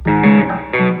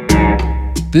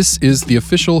This is the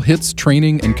official HITS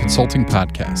Training and Consulting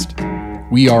Podcast.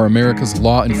 We are America's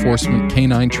law enforcement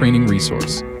canine training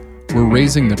resource. We're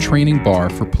raising the training bar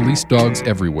for police dogs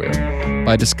everywhere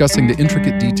by discussing the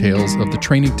intricate details of the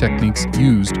training techniques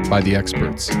used by the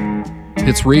experts.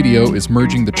 HITS Radio is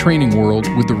merging the training world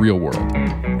with the real world.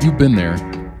 You've been there.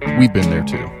 We've been there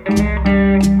too.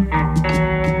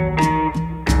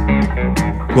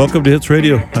 Welcome to HITS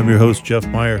Radio. I'm your host, Jeff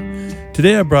Meyer.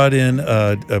 Today I brought in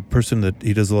a person that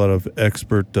he does a lot of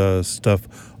expert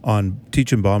stuff on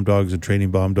teaching bomb dogs and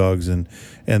training bomb dogs and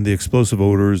the explosive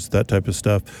odors, that type of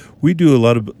stuff. We do a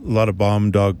lot of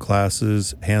bomb dog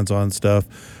classes, hands-on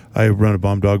stuff. I run a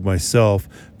bomb dog myself,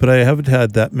 but I haven't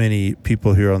had that many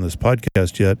people here on this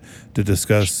podcast yet to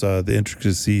discuss the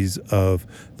intricacies of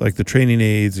like the training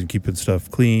aids and keeping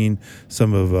stuff clean,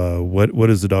 some of what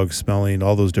is the dog smelling,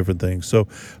 all those different things. So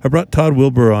I brought Todd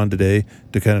Wilbur on today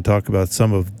to kind of talk about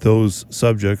some of those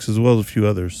subjects as well as a few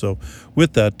others. So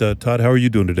with that, Todd, how are you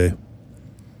doing today?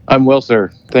 I'm well,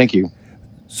 sir. Thank you.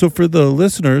 So for the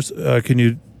listeners, can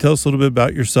you tell us a little bit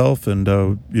about yourself and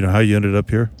how you ended up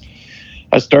here?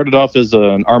 I started off as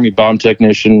an Army bomb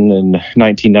technician in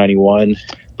 1991,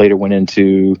 later went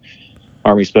into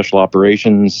Army Special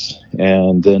Operations,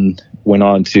 and then went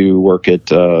on to work at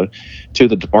the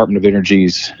Department of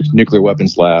Energy's nuclear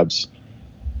weapons labs.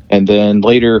 And then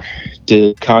later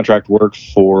did contract work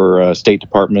for State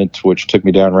Department, which took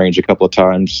me downrange a couple of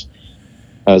times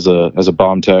as a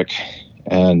bomb tech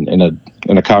and in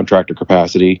a contractor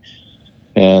capacity.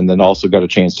 And then also got a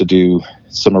chance to do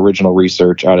some original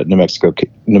research out at New Mexico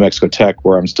Tech,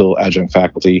 where I'm still adjunct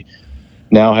faculty.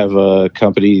 Now have a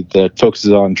company that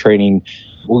focuses on training.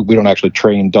 We don't actually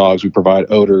train dogs. We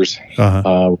provide odors.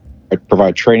 I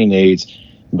provide training aids,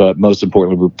 but most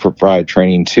importantly, we provide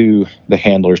training to the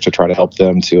handlers to try to help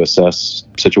them to assess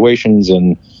situations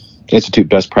and institute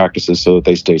best practices so that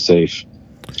they stay safe.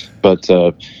 But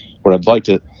what I'd like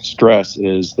to stress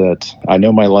is that I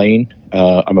know my lane.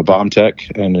 I'm a bomb tech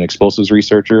and an explosives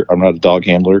researcher. I'm not a dog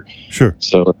handler. Sure.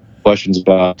 So questions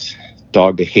about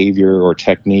dog behavior or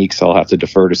techniques, I'll have to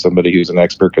defer to somebody who's an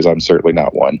expert because I'm certainly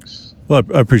not one. Well,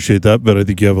 I appreciate that, but I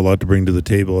think you have a lot to bring to the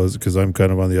table because I'm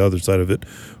kind of on the other side of it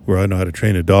where I know how to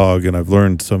train a dog, and I've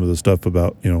learned some of the stuff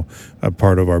about, I'm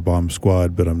part of our bomb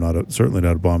squad, but I'm certainly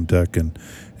not a bomb tech, and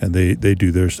they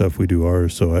do their stuff, we do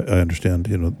ours. So I understand,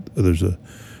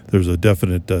 there's a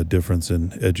definite difference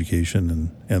in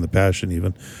education and the passion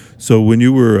even. So when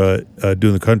you were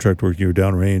doing the contract work, you were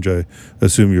downrange, I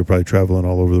assume you were probably traveling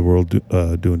all over the world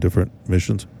doing different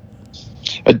missions?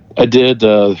 I did.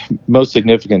 Most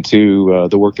significant to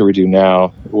the work that we do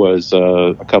now was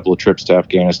a couple of trips to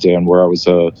Afghanistan, where I was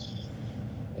a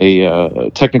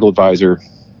technical advisor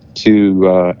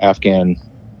to Afghan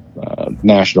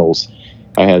nationals.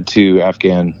 I had two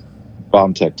Afghan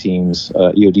bomb tech teams,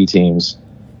 EOD teams,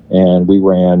 and we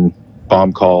ran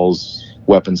bomb calls,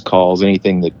 weapons calls,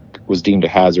 anything that was deemed a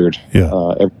hazard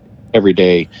every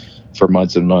day for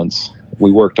months and months.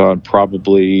 We worked on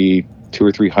probably 200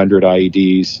 or 300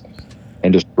 IEDs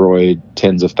and destroyed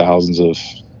tens of thousands of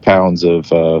pounds of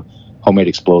homemade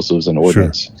explosives and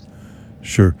ordnance.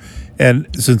 Sure. And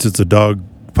since it's a dog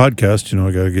podcast,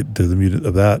 I got to get to the meat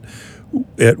of that.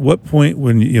 At what point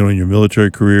when, in your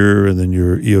military career and then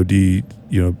your EOD,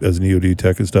 as an EOD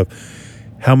tech and stuff,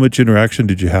 how much interaction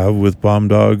did you have with bomb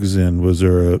dogs? And was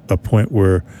there a point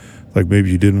where like maybe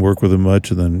you didn't work with them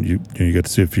much and then you got to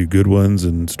see a few good ones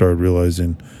and started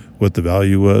realizing what the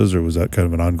value was, or was that kind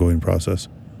of an ongoing process?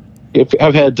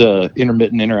 I've had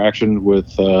intermittent interaction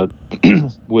with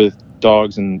with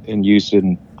dogs and use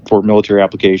for military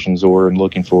applications or in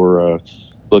looking for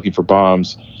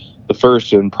bombs. The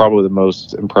first and probably the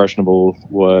most impressionable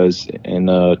was in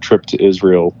a trip to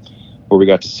Israel, where we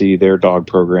got to see their dog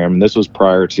program. And this was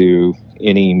prior to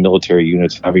any military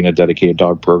units having a dedicated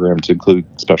dog program to include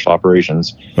special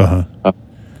operations.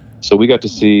 So we got to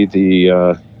see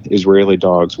the Israeli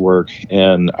dogs work,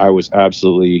 and I was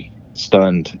absolutely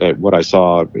stunned at what I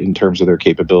saw in terms of their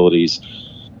capabilities,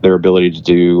 their ability to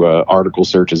do article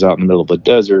searches out in the middle of the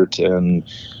desert and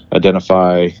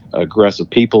identify aggressive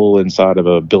people inside of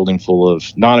a building full of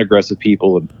non-aggressive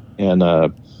people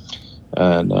and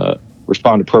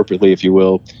respond appropriately, if you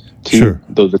will, to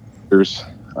those attackers,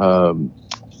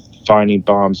 finding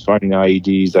bombs, finding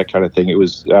IEDs, that kind of thing. It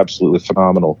was absolutely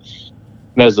phenomenal.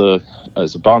 And as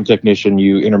a bomb technician,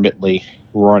 you intermittently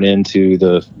run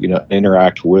into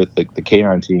interact with the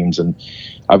canine teams, and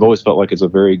I've always felt like it's a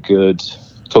very good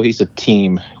cohesive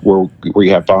team where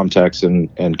you have bomb techs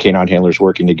and canine handlers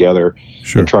working together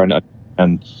and trying to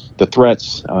understand the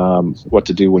threats, what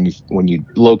to do when you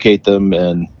locate them,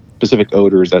 and specific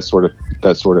odors, that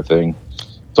sort of thing.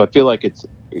 So I feel like it's,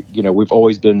 we've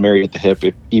always been married at the hip,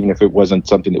 even if it wasn't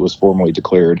something that was formally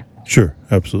declared. Sure,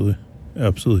 absolutely.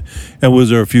 And was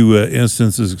there a few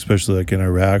instances, especially like in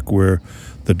Iraq, where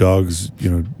the dogs,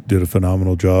 did a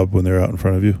phenomenal job when they're out in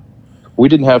front of you? We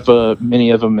didn't have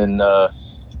many of them, and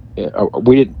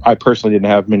I personally didn't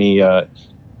have many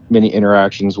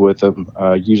interactions with them.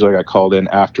 Usually, I got called in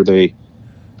after they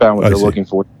found what they're looking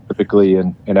for. Typically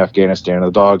in Afghanistan,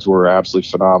 the dogs were absolutely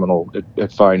phenomenal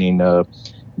at finding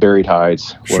buried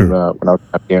hides. Sure. When I was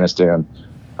in Afghanistan.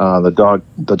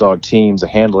 The dog teams, the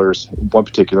handlers, one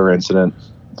particular incident,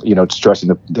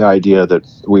 stressing the idea that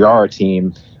we are a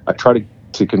team. I try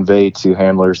to convey to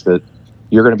handlers that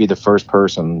you're going to be the first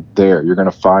person there. You're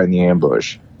going to find the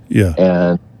ambush. Yeah.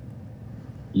 And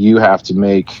you have to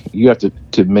make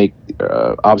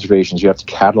observations. You have to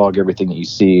catalog everything that you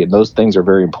see, and those things are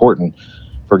very important.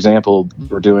 For example,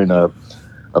 we're doing a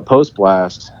post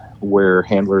blast where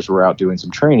handlers were out doing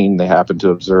some training. They happened to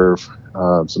observe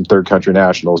some third country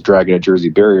nationals dragging a Jersey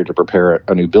barrier to prepare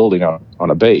a new building on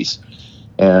a base.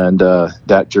 And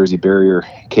that Jersey barrier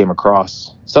came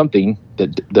across something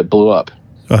that blew up.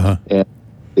 Uh-huh. And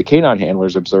the canine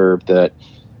handlers observed that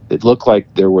it looked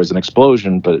like there was an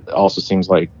explosion, but it also seems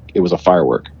like it was a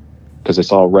firework because they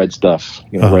saw red stuff,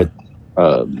 red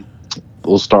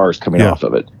little stars coming off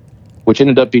of it, which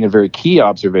ended up being a very key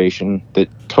observation that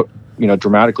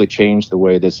dramatically changed the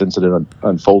way this incident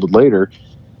unfolded later.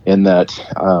 In that,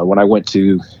 when I went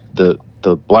to the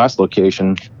blast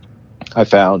location, I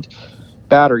found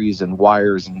batteries and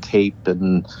wires and tape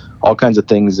and all kinds of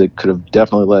things that could have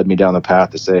definitely led me down the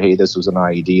path to say, hey, this was an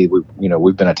IED.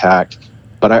 We've been attacked.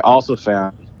 But I also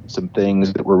found some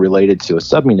things that were related to a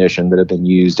submunition that had been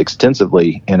used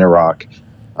extensively in Iraq,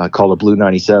 called a Blue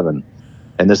 97.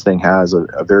 And this thing has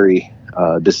a very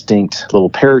distinct little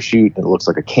parachute that looks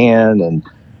like a can. And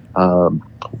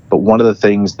but one of the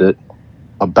things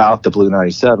about the Blue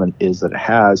 97 is that it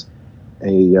has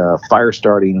a fire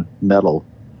starting metal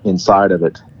inside of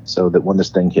it, so that when this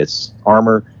thing hits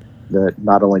armor, that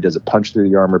not only does it punch through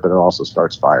the armor, but it also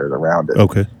starts fires around it.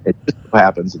 Okay. It just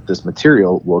happens that this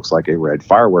material looks like a red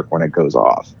firework when it goes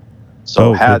off.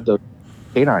 So had the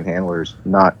canine handlers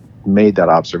not made that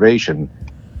observation,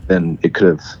 then it could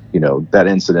have, that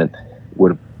incident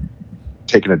would have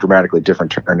taken a dramatically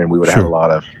different turn, and we would have had a lot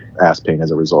of ass pain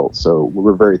as a result. So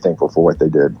we're very thankful for what they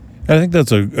did. I think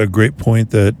that's a great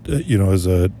point that, as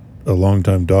a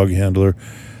longtime dog handler,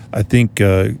 I think,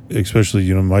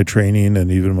 especially, my training and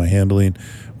even my handling,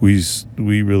 we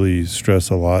really stress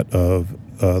a lot of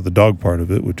the dog part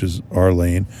of it, which is our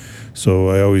lane. So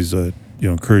I always,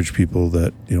 encourage people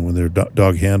that, when they're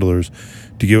dog handlers,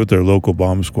 to get with their local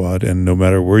bomb squad. And no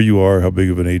matter where you are, how big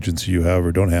of an agency you have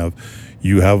or don't have,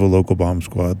 you have a local bomb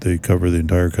squad. They cover the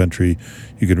entire country.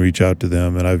 You can reach out to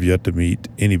them. And I've yet to meet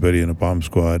anybody in a bomb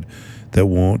squad that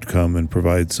won't come and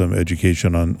provide some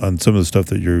education on some of the stuff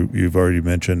that you've already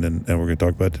mentioned and we're going to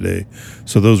talk about today.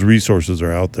 So those resources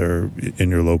are out there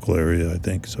in your local area, I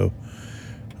think. So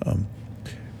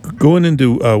going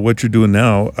into what you're doing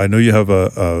now, I know you have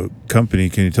a company.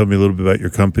 Can you tell me a little bit about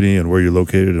your company and where you're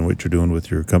located and what you're doing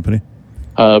with your company?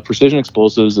 Precision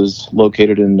Explosives is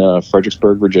located in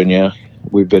Fredericksburg, Virginia.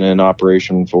 We've been in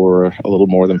operation for a little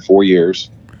more than 4 years,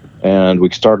 and we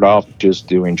started off just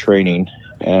doing training.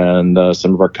 And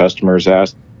some of our customers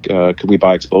asked, could we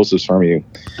buy explosives from you?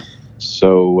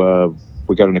 So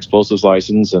we got an explosives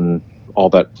license and all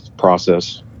that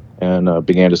process, and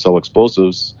began to sell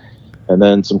explosives. And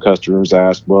then some customers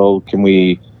asked, well,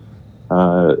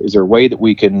 is there a way that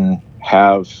we can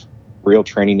have real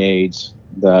training aids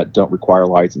that don't require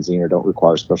licensing or don't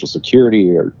require special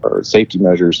security or safety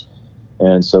measures?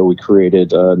 And so we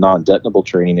created a non-detonable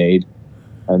training aid.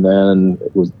 And then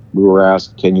we were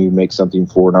asked, can you make something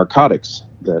for narcotics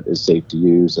that is safe to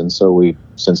use? And so we've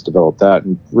since developed that.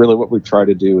 And really what we try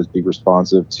to do is be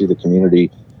responsive to the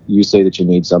community. You say that you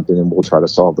need something and we'll try to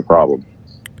solve the problem.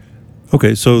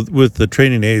 Okay, so with the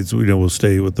training aids, we'll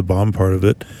stay with the bomb part of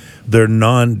it. They're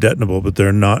non-detonable, but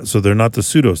they're not the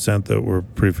pseudo scent that we're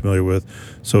pretty familiar with.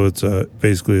 So it's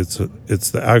basically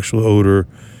it's the actual odor,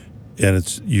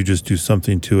 and you just do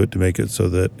something to it to make it so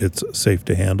that it's safe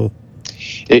to handle.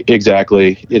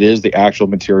 Exactly. It is the actual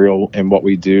material, and what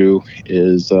we do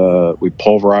is we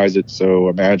pulverize it. So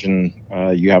imagine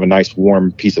you have a nice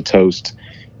warm piece of toast,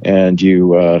 and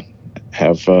you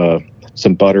have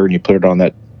some butter, and you put it on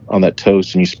that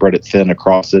toast, and you spread it thin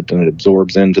across it, and it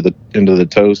absorbs into the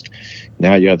toast.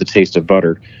 Now you have the taste of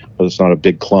butter, but it's not a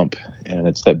big clump, and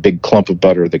it's that big clump of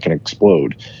butter that can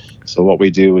explode. So what we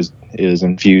do is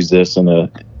infuse this in a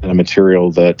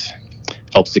material that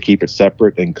helps to keep it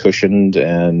separate and cushioned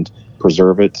and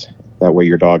preserve it. That way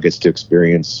your dog gets to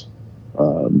experience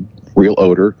real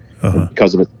odor. Uh-huh.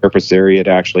 Because of its surface area, it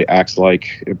actually acts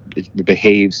like it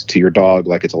behaves to your dog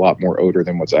like it's a lot more odor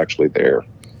than what's actually there.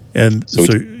 And So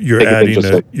so we you're take it adding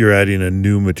just you're adding a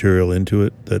new material into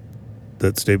it that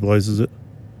stabilizes it?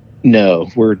 No,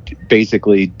 we're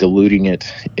basically diluting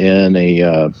it in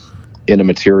a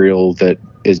material that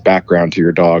is background to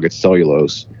your dog. It's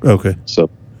cellulose. Okay. So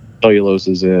cellulose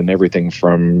is in everything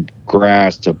from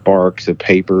grass to bark to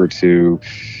paper to,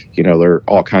 there are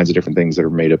all kinds of different things that are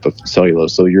made up of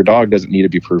cellulose. So your dog doesn't need to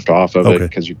be proofed off of it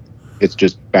because it's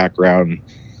just background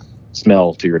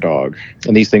smell to your dog.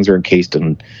 And these things are encased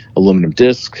in aluminum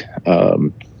disc.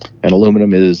 And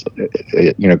aluminum is,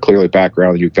 clearly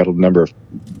background. You've got a number of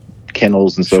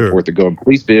kennels and so forth that go in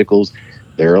police vehicles.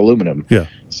 They're aluminum. Yeah.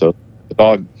 So the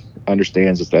dog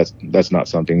understands that's not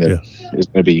something that is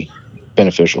going to be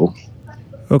beneficial.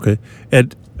 Okay.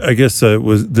 And I guess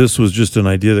this was just an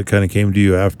idea that kind of came to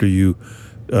you after you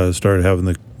started having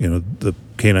the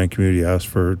canine community ask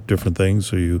for different things.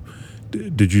 So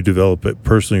did you develop it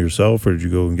personally yourself, or did you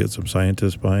go and get some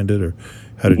scientists behind it, or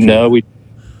how did you? No,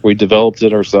 we developed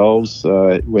it ourselves.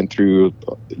 It went through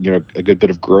a good bit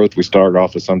of growth. We started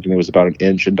off with something that was about 1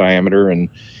 inch in diameter, and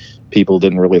people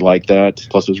didn't really like that.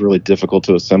 Plus, it was really difficult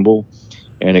to assemble.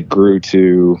 And it grew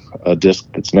to a disc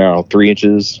that's now 3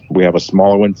 inches. We have a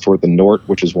smaller one for the Nort,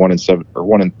 which is 1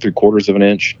 3/4 of an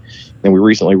inch. And we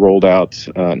recently rolled out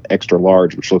an extra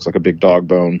large, which looks like a big dog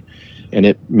bone, and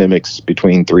it mimics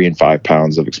between 3 and 5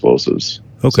 pounds of explosives.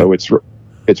 Okay. So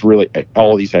it's really,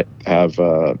 all of these have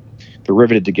they're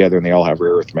riveted together, and they all have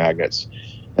rare earth magnets.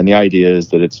 And the idea is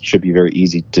that it should be very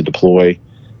easy to deploy.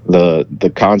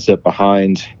 The concept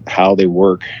behind how they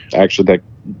work, actually, that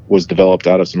was developed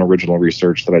out of some original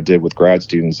research that I did with grad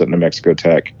students at New Mexico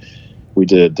Tech. We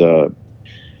did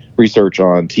research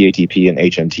on TATP and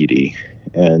HMTD,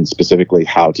 and specifically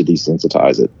how to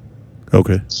desensitize it.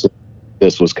 Okay. So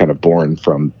this was kind of born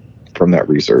from that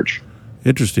research.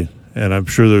 Interesting. And I'm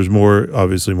sure there's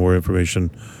obviously more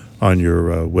information on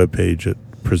your webpage at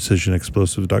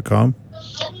precisionexplosives.com.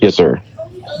 Yes, sir.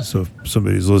 So if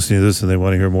somebody's listening to this and they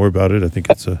want to hear more about it, I think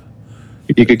it's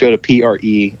you could go to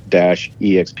pre-exp.com.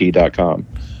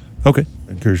 Okay.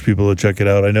 I encourage people to check it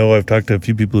out. I know I've talked to a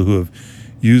few people who have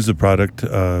used the product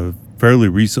fairly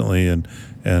recently, and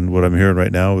what I'm hearing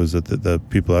right now is that the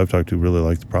people I've talked to really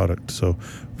like the product. So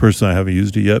personally, I haven't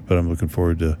used it yet, but I'm looking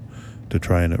forward to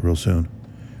trying it real soon.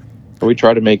 We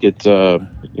try to make it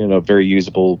very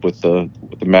usable with the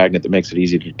magnet that makes it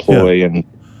easy to deploy, and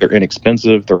they're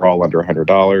inexpensive. They're all under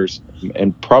 $100,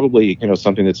 and probably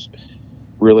something that's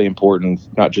really important,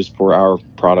 not just for our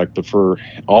product, but for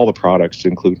all the products, to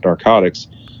include narcotics,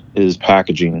 is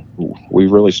packaging. We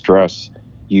really stress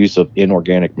use of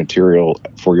inorganic material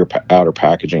for your outer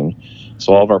packaging.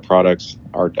 So all of our products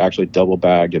are actually double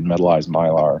bagged in metallized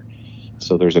mylar.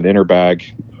 So there's an inner bag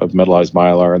of metallized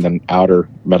mylar and then outer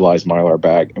metallized mylar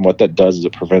bag. And what that does is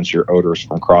it prevents your odors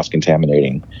from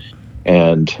cross-contaminating.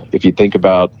 And if you think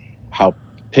about how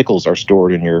pickles are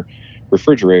stored in your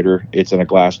refrigerator, it's in a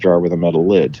glass jar with a metal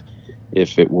lid.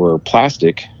 If it were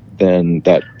plastic, then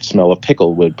that smell of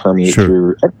pickle would permeate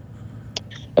through.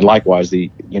 And likewise,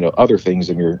 the other things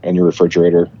in your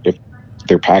refrigerator, if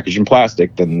they're packaged in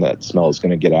plastic, then that smell is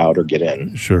going to get out or get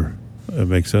in. Sure, that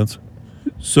makes sense.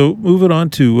 So moving on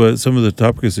to some of the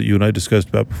topics that you and I discussed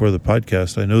about before the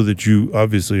podcast, I know that you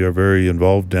obviously are very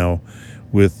involved now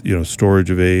with storage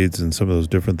of aids and some of those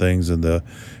different things, and the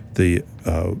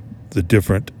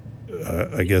different.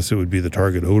 I guess it would be the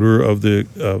target odor of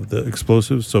the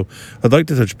explosives. So I'd like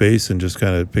to touch base and just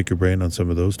kind of pick your brain on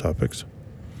some of those topics.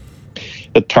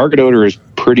 The target odor is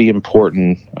pretty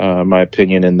important, in my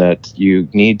opinion, in that you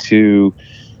need to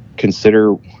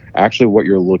consider actually what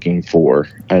you're looking for.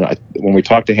 And when we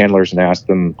talk to handlers and ask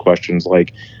them questions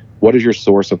like, what is your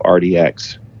source of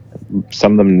RDX?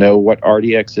 Some of them know what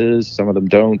RDX is, some of them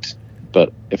don't.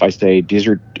 But if I say,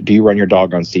 do you run your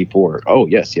dog on C4? Oh,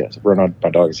 yes, run on my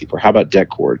dog on C4. How about det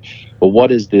cord? Well,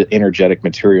 what is the energetic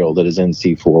material that is in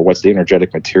C4? What's the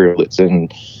energetic material that's in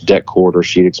det cord or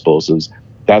sheet explosives?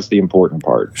 That's the important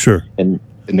part. Sure. And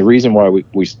the reason why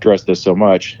we stress this so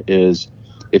much is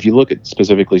if you look at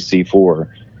specifically C4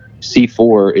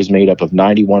 is made up of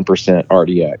 91%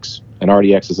 RDX. And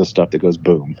RDX is the stuff that goes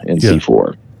boom in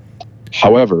C4.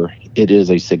 However, it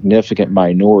is a significant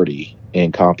minority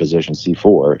in composition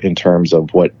C4 in terms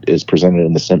of what is presented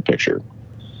in the scent picture.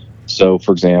 So,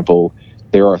 for example,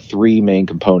 there are 3 main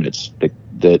components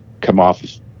that come off of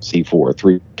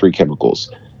C4, three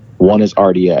chemicals. One is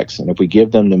RDX, and if we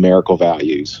give them numerical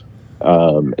values,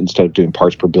 instead of doing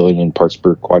parts per billion, parts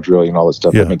per quadrillion, all this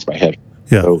stuff that makes my head.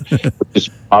 Yeah. So just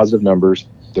positive numbers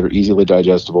that are easily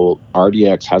digestible.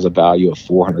 RDX has a value of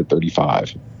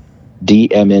 435.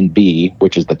 DMNB,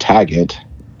 which is the taggant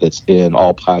that's in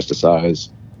all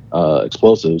plasticized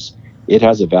explosives, it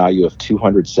has a value of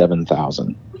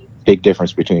 207,000. Big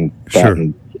difference between that Sure.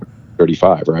 and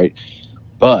 35, right?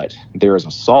 But there is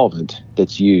a solvent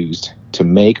that's used to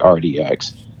make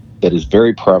RDX that is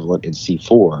very prevalent in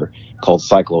C4 called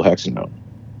cyclohexanone.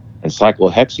 And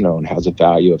cyclohexanone has a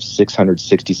value of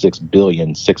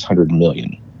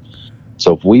 666,600,000,000.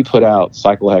 So if we put out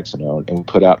cyclohexanone and we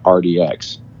put out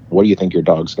RDX, what do you think your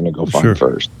dog's going to go find Sure.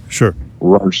 first? Sure.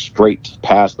 Run straight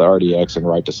past the RDX and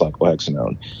right to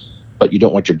cyclohexanone. But you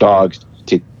don't want your dog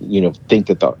to, think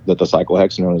that the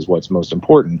cyclohexanone is what's most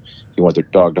important. You want the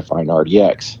dog to find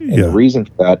RDX. And Yeah. the reason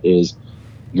for that is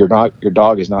your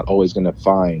dog is not always going to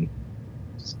find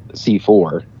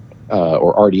C4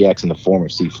 or RDX in the form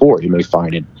of C4. You may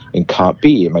find it in Comp B.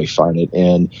 You may find it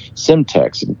in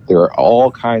Simtex. There are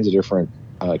all kinds of different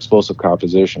explosive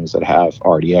compositions that have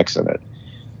RDX in it.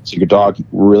 So your dog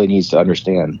really needs to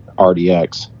understand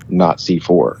RDX, not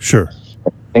C4. Sure.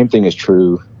 Same thing is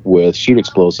true with sheet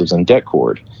explosives and det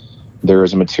cord. There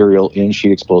is a material in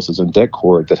sheet explosives and det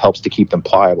cord that helps to keep them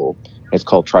pliable. It's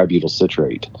called tributyl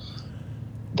citrate.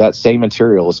 That same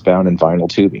material is found in vinyl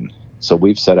tubing. So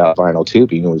we've set out vinyl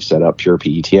tubing and we've set out pure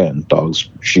PETN. Dogs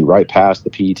shoot right past the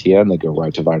PETN, they go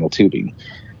right to vinyl tubing.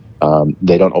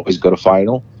 They don't always go to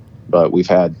final, but we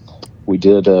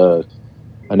did an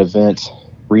event,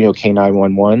 Reno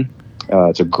K911.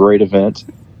 It's a great event.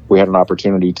 We had an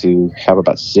opportunity to have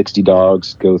about 60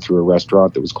 dogs go through a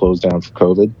restaurant that was closed down for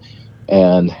COVID.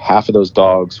 And half of those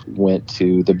dogs went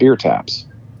to the beer taps.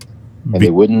 And they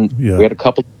wouldn't, Yeah. we had a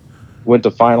couple went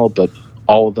to final, but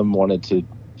all of them wanted to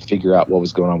figure out what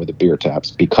was going on with the beer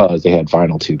taps because they had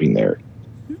vinyl tubing there.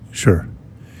 Sure.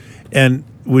 And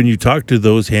when you talk to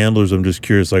those handlers, I'm just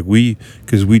curious, like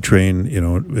because we train,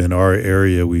 in our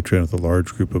area, we train with a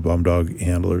large group of bomb dog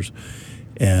handlers.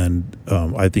 And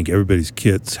I think everybody's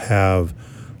kits have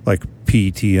like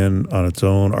PETN on its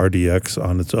own, RDX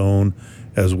on its own,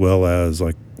 as well as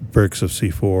like bricks of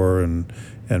C4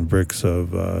 and bricks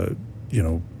of,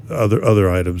 other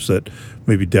items that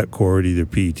maybe det cord, either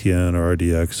PETN or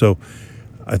RDX. So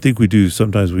I think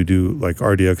sometimes we do like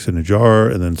RDX in a jar,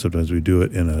 and then sometimes we do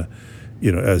it in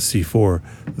as C4.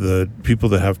 The people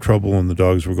that have trouble and the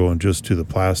dogs were going just to the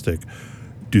plastic,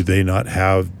 do they not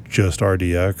have just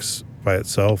RDX by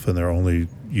itself and they're only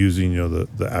using,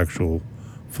 the actual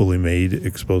fully made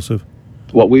explosive?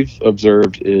 What we've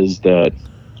observed is that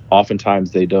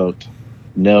oftentimes they don't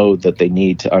know that they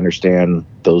need to understand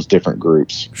those different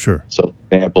groups. Sure. So,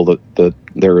 for example,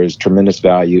 there is tremendous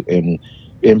value in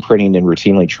imprinting and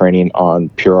routinely training on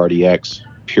pure RDX,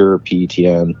 pure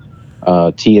PETN,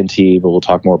 TNT, but we'll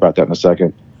talk more about that in a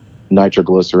second,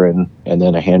 nitroglycerin, and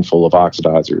then a handful of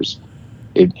oxidizers.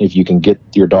 If you can get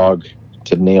your dog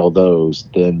to nail those,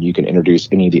 then you can introduce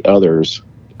any of the others,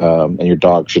 and your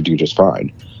dog should do just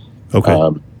fine.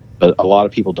 Okay. But a lot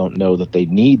of people don't know that they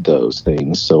need those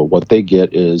things. So what they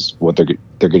get is what they're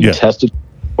getting tested,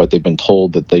 what they've been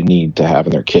told that they need to have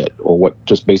in their kit, or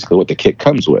basically what the kit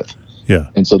comes with. Yeah.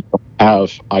 And so they don't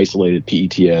have isolated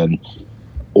PETN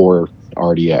or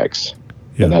RDX.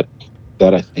 Yeah. And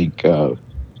that I think we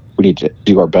need to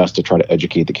do our best to try to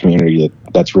educate the community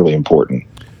that's really important.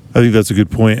 I think that's a good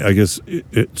point. I guess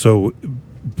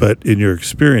but in your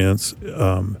experience,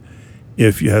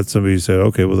 if you had somebody who said,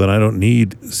 okay, well then I don't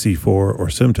need C4 or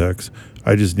Simtex,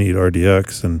 I just need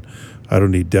RDX, and I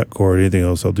don't need det cord or anything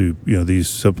else. I'll do these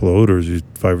simple odors, these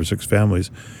 5 or 6 families.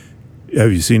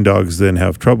 Have you seen dogs then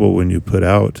have trouble when you put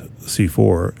out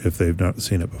C4 if they've not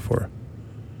seen it before?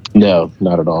 No,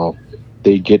 not at all.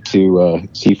 They get to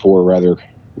C4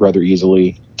 rather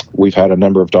easily. We've had a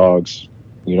number of dogs,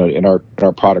 in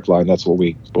our product line. That's what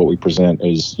we present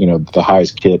is the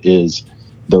highest kit is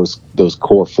those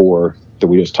core 4 that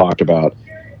we just talked about.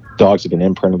 Dogs have been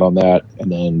imprinted on that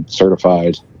and then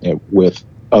certified with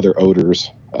other odors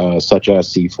such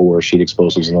as C4 sheet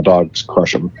explosives, and the dogs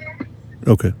crush them.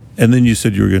 Okay. And then you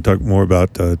said you were going to talk more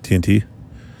about TNT.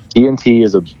 TNT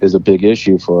is a big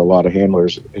issue for a lot of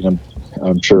handlers, and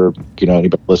I'm sure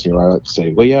anybody listening around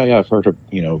say, well, yeah, I've heard of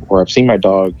or I've seen my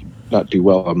dog not do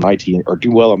well on my TNT, or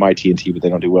do well on my TNT, but they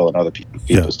don't do well on other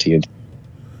people's TNT.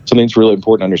 Something that's really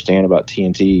important to understand about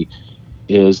TNT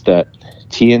is that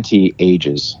TNT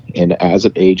ages, and as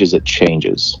it ages, it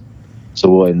changes.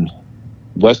 So when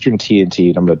Western TNT,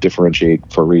 and I'm going to differentiate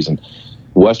for a reason,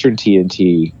 Western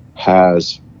TNT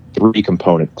has 3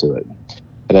 components to it.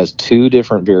 It has 2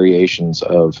 different variations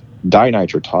of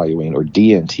dinitrotoluene, or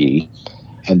DNT,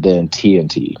 and then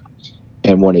TNT.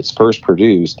 And when it's first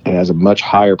produced, it has a much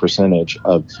higher percentage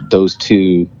of those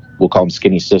two, we'll call them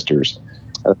skinny sisters,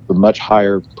 a much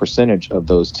higher percentage of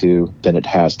those two than it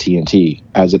has TNT.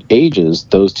 As it ages,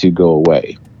 those two go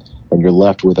away, and you're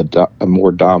left with a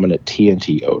more dominant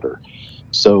TNT odor.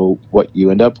 So what you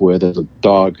end up with is a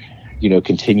dog,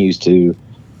 continues to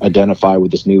identify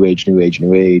with this new age, more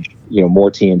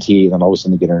TNT, and then all of a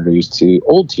sudden they get introduced to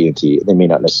old TNT. They may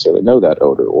not necessarily know that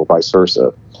odor, or vice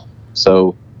versa.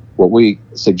 So what we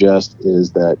suggest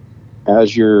is that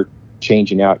as you're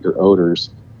changing out your odors,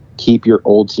 keep your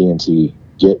old TNT,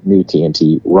 get new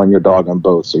TNT, run your dog on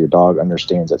both so your dog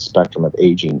understands that spectrum of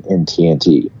aging in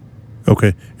TNT.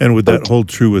 Okay. And would that hold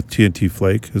true with TNT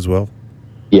Flake as well?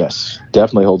 Yes,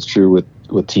 definitely holds true with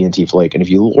TNT Flake. And if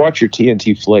you watch your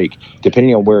TNT Flake,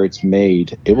 depending on where it's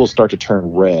made, it will start to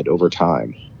turn red over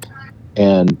time.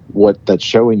 And what that's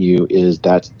showing you is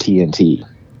that's TNT.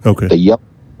 Okay. The yellow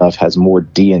stuff has more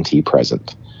DNT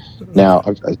present. Now,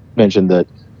 I mentioned that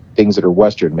things that are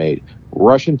Western made.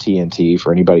 Russian TNT,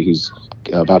 for anybody who's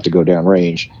about to go down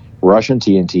range, Russian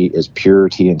TNT is pure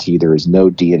TNT. There is no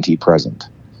DNT present.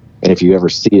 And if you ever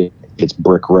see it, it's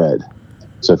brick red.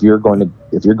 So if you're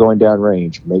going down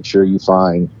range, make sure you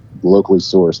find locally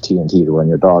sourced TNT to run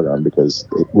your dog on, because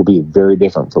it will be very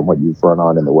different from what you've run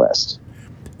on in the West.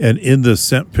 And in the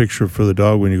scent picture for the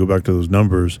dog, when you go back to those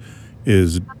numbers,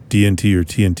 is DNT or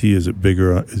TNT, is it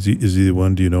bigger? Is either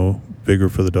one, do you know, bigger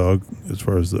for the dog as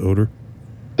far as the odor?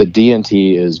 The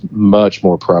DNT is much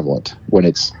more prevalent when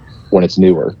it's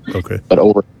newer. Okay. But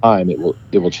over time, it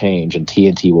will change, and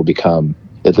TNT will become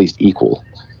at least equal.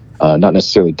 Not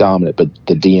necessarily dominant, but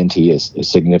the DNT is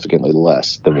significantly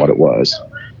less than what it was.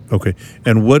 Okay.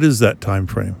 And what is that time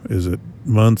frame? Is it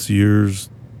months, years?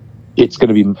 It's going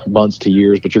to be months to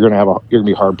years, but you're going to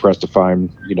be hard pressed to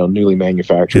find, newly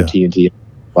manufactured TNT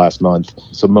last month.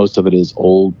 So most of it is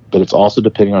old, but it's also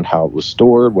depending on how it was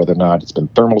stored, whether or not it's been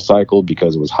thermal cycled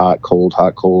because it was hot, cold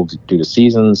due to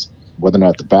seasons, whether or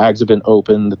not the bags have been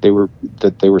opened that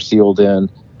they were sealed in.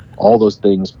 All those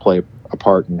things play a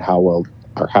part in how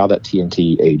that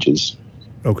TNT ages.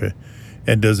 Okay.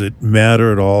 And does it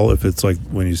matter at all if it's like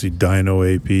when you see Dino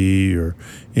AP or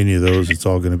any of those, it's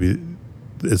all going to be,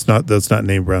 that's not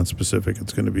name brand specific.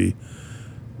 It's going to be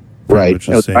right.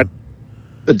 The same.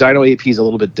 The Dino AP is a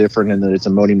little bit different in that it's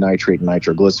ammonium nitrate and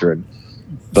nitroglycerin,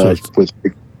 but with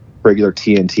regular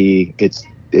TNT,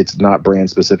 it's not brand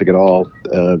specific at all.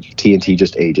 TNT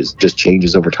just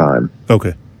changes over time.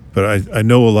 Okay. But I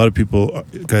know a lot of people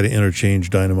kind of interchange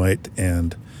Dynamite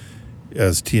and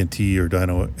as TNT or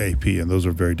Dino AP, and those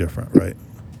are very different, right?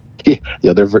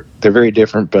 Yeah, they're very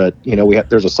different. But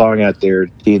there's a song out there,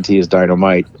 TNT is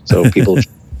dynamite. So people,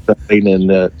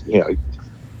 and of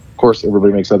course,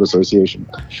 everybody makes that association.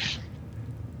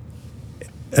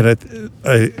 And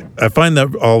I find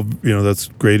that all that's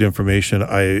great information.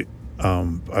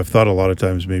 I've thought a lot of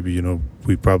times maybe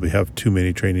we probably have too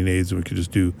many training aids and we could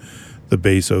just do the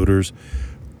base odors.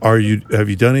 Have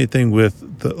you done anything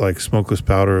with the like smokeless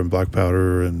powder and black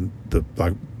powder and the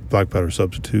black powder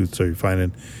substitutes? Are you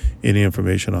finding any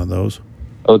information on those?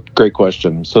 Oh, great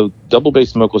question. So double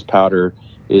base smokeless powder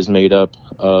is made up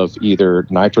of either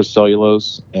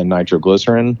nitrocellulose and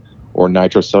nitroglycerin or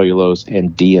nitrocellulose and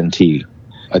DNT.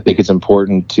 I think it's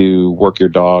important to work your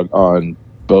dog on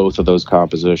both of those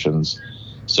compositions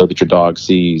so that your dog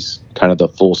sees kind of the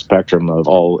full spectrum of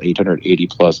all 880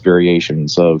 plus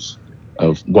variations of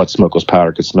what smokeless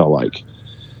powder could smell like.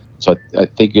 So I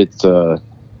think it's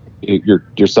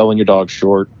you're selling your dog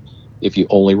short if you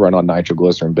only run on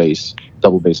nitroglycerin base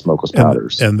double base smokeless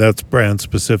powders. And that's brand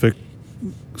specific.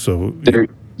 So it's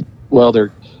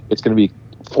going to be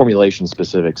formulation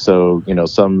specific. So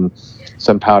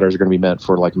some powders are going to be meant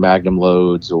for like magnum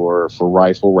loads or for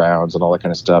rifle rounds and all that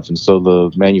kind of stuff. And so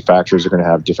the manufacturers are going to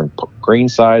have different grain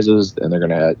sizes, and they're going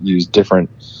to use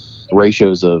different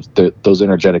ratios of those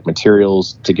energetic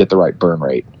materials to get the right burn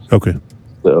rate. Okay.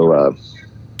 So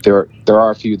there are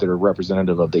a few that are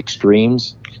representative of the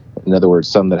extremes. In other words,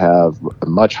 some that have a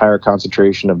much higher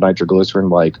concentration of nitroglycerin,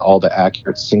 like all the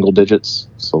Accurate single digits.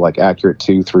 So like Accurate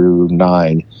 2 through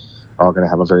 9 are going to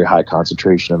have a very high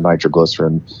concentration of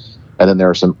nitroglycerin. And then there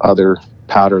are some other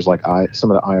powders, like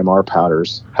some of the IMR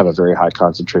powders have a very high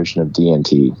concentration of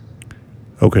DNT.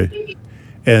 Okay.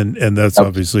 And that's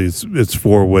obviously it's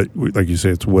for what, like you say,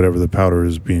 it's whatever the powder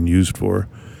is being used for.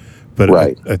 But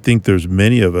right. I think there's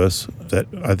many of us that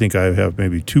I think I have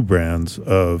maybe 2 brands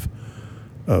of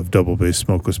double base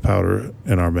smokeless powder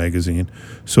in our magazine.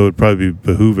 So it'd probably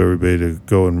behoove everybody to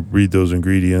go and read those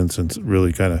ingredients and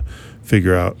really kind of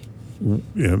figure out,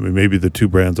 maybe the 2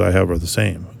 brands I have are the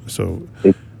same. So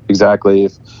Exactly.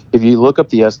 If you look up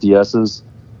the SDSs,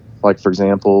 like for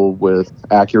example with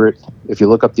Accurate, if you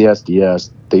look up the SDS,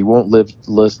 they won't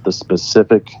list the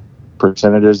specific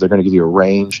percentages. They're going to give you a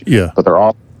range, Yeah. but they're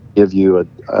all give you an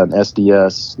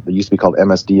SDS. They used to be called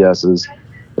MSDSs.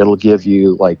 It'll give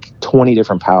you like 20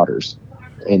 different powders,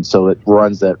 and so it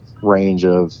runs that range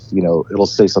of, it'll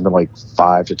say something like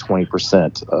 5 to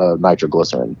 20%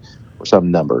 nitroglycerin or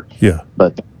some number. Yeah.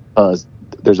 But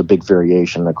there's a big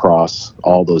variation across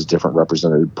all those different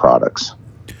represented products.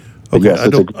 Okay, yes, I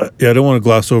don't want to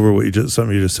gloss over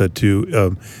something you just said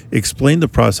too. Explain the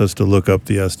process to look up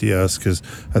the SDS, because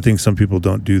I think some people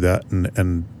don't do that,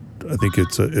 and I think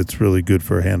it's really good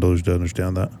for handlers to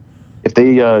understand that. If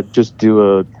they just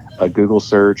do a Google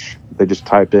search, they just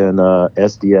type in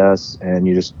SDS, and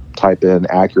you just type in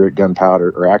Accurate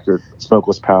gunpowder or Accurate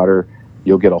smokeless powder,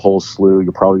 you'll get a whole slew.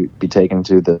 You'll probably be taken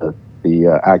to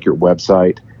the Accurate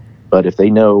website. But if they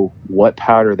know what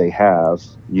powder they have,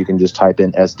 you can just type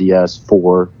in SDS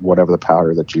for whatever the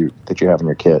powder that you have in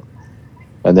your kit,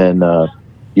 and then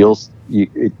it's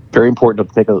very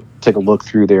important to take a look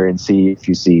through there and see if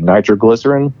you see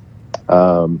nitroglycerin,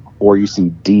 or you see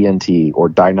DNT or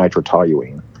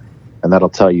dinitrotoluene, and that'll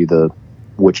tell you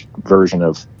which version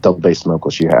of double base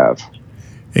smokeless you have.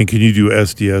 And can you do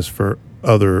SDS for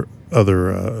other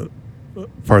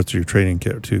parts of your training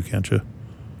kit too? Can't you?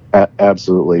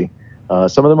 Absolutely.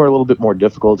 Some of them are a little bit more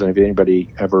difficult, and if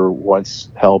anybody ever wants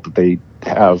help, if they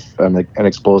have an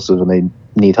explosive and they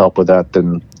need help with that,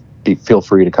 then feel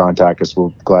free to contact us.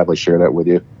 We'll gladly share that with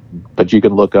you. But you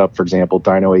can look up, for example,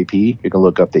 Dino AP. You can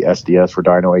look up the SDS for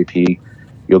Dino AP.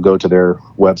 You'll go to their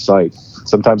website.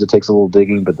 Sometimes it takes a little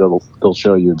digging, but they'll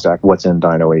show you exactly what's in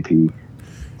Dino AP.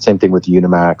 Same thing with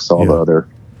Unimax, all the other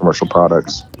commercial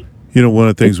products. One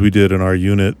of the things we did in our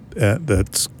unit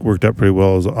that's worked out pretty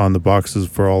well is on the boxes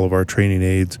for all of our training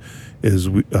aids is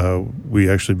we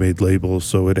actually made labels,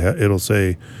 so it'll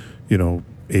say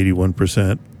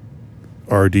 81%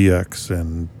 RDX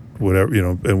and whatever,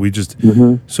 and we just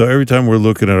so every time we're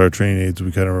looking at our training aids, we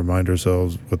kind of remind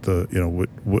ourselves what the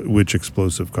which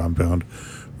explosive compound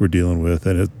we're dealing with,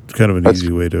 and it's kind of an easy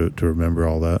way to remember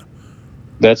all that.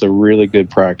 That's a really good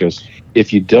practice.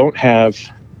 If you don't have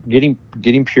getting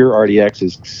pure RDX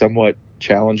is somewhat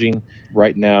challenging.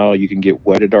 Right now, you can get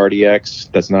wetted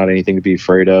RDX. That's not anything to be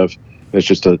afraid of. It's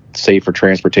just a safer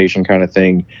transportation kind of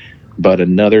thing. But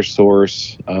another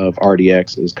source of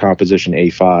RDX is composition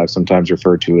A5, sometimes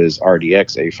referred to as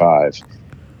RDX A5.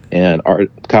 And our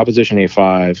composition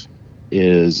A5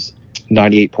 is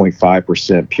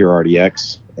 98.5% pure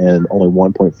RDX and only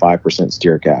 1.5%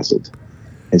 stearic acid.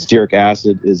 And stearic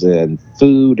acid is in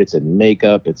food, it's in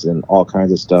makeup, it's in all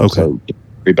kinds of stuff. Okay. So don't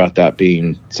worry about that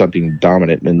being something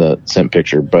dominant in the scent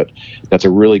picture. But that's a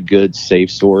really good, safe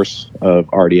source of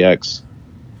RDX.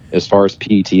 As far as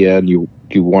PETN,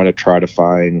 you want to try to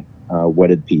find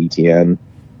wetted PETN,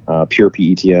 pure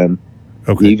PETN.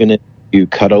 Okay. Even if you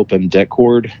cut open det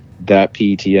cord, that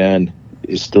PETN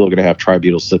is still going to have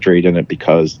tributyl citrate in it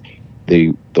because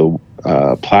the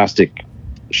plastic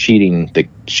sheeting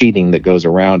that goes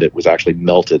around it was actually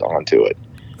melted onto it.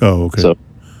 Oh, okay. So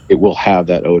it will have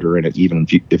that odor in it, even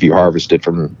if you harvest it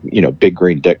from big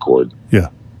grain det cord. Yeah.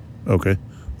 Okay,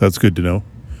 that's good to know.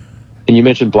 And you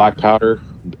mentioned black powder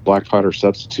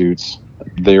substitutes.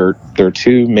 There are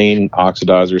two main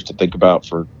oxidizers to think about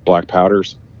for black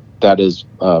powders. That is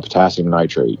potassium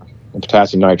nitrate. And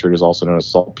potassium nitrate is also known as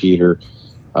saltpeter.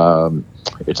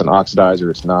 It's an oxidizer.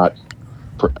 It's not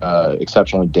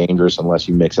exceptionally dangerous unless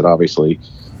you mix it, obviously.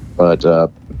 But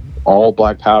all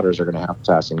black powders are going to have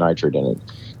potassium nitrate in it.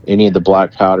 Any of the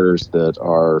black powders that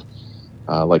are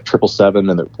like 777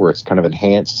 and where it's kind of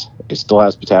enhanced, it still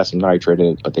has potassium nitrate in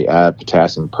it, but they add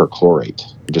potassium perchlorate.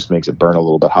 It just makes it burn a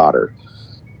little bit hotter.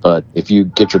 But if you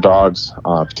get your dogs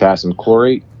potassium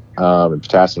chlorate and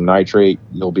potassium nitrate,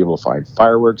 you'll be able to find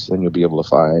fireworks, and you'll be able to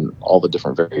find all the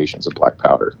different variations of black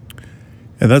powder.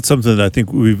 And that's something that I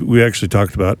think we actually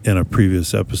talked about in a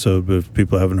previous episode, but if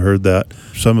people haven't heard that,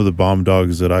 some of the bomb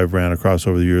dogs that I've ran across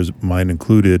over the years, mine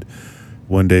included,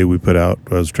 one day we put out,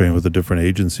 I was trained with a different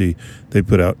agency, they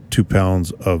put out 2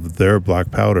 pounds of their black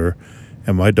powder,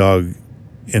 and my dog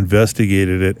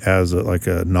investigated it as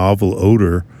a novel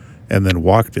odor and then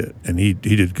walked it. And he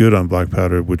did good on black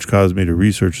powder, which caused me to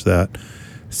research that.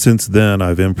 Since then,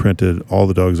 I've imprinted all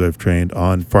the dogs I've trained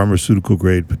on pharmaceutical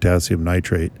grade potassium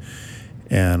nitrate.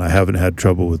 And I haven't had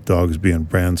trouble with dogs being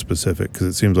brand specific, because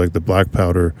it seems like the black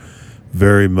powder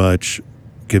very much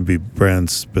can be brand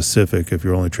specific. If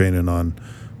you're only training on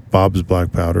Bob's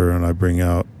black powder and I bring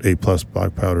out A+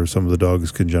 black powder, some of the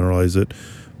dogs can generalize it.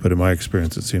 But in my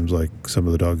experience, it seems like some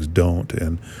of the dogs don't.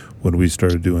 And when we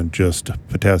started doing just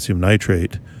potassium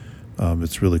nitrate,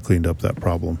 it's really cleaned up that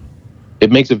problem.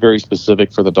 It makes it very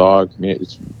specific for the dog. I mean,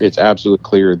 it's absolutely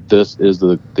clear this is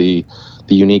the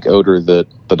unique odor that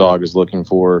the dog is looking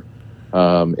for.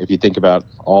 If you think about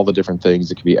all the different things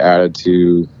that can be added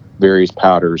to various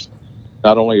powders,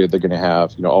 not only are they going to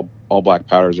have, all black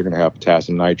powders are going to have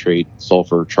potassium nitrate,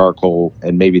 sulfur, charcoal,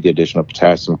 and maybe the addition of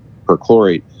potassium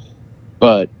perchlorate,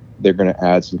 but they're going to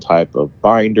add some type of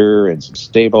binder and some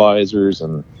stabilizers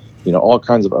and all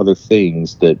kinds of other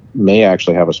things that may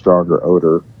actually have a stronger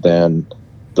odor than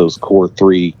those core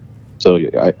three. So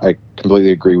I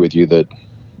completely agree with you that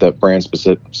brand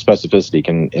specificity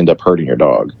can end up hurting your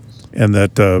dog. And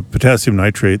that potassium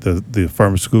nitrate, the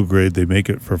pharmaceutical grade, they make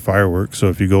it for fireworks. So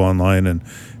if you go online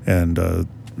and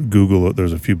Google it,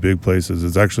 there's a few big places.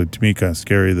 It's actually, to me, kind of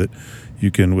scary that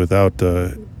you can, without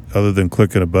other than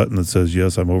clicking a button that says,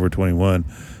 yes, I'm over 21,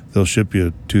 they'll ship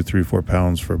you 2, 3, 4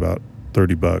 pounds for about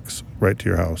 $30 right to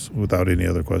your house without any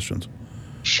other questions.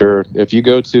 Sure. If you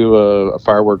go to a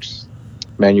fireworks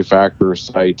manufacturer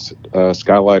site,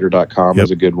 skylighter.com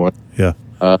is a good one. Yeah.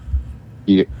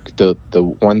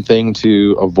 The one thing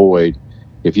to avoid,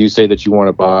 if you say that you want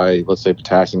to buy, let's say,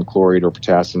 potassium chlorate or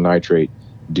potassium nitrate,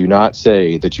 do not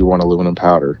say that you want aluminum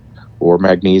powder or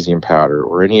magnesium powder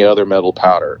or any other metal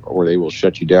powder, or they will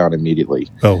shut you down immediately.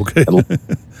 Oh, okay.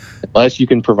 Unless you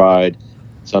can provide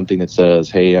something that says,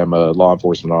 hey, I'm a law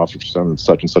enforcement officer from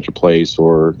such and such a place,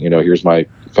 or, here's my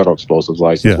federal explosives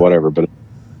license, whatever. But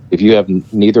if you have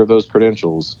neither of those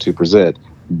credentials to present,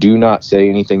 do not say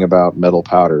anything about metal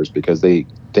powders, because they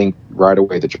think right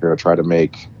away that you're going to try to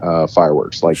make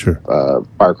fireworks, like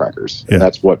firecrackers. Yeah. And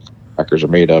that's what firecrackers are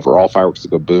made of, or all fireworks that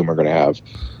go boom are going to have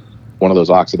one of those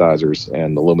oxidizers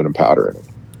and aluminum powder in it.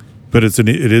 But it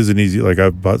is an easy, like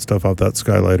I've bought stuff off that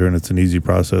Skylighter, and it's an easy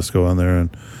process. Go on there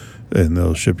and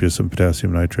they'll ship you some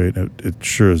potassium nitrate. It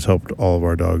sure has helped all of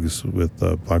our dogs with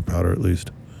black powder, at least.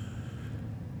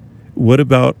 What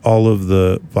about all of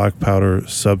the black powder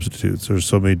substitutes? There's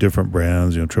so many different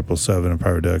brands, 777 and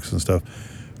Pyrodex and stuff.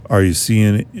 Are you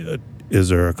seeing, is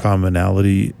there a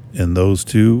commonality in those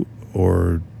two,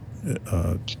 or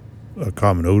a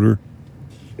common odor?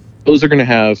 They'll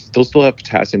still have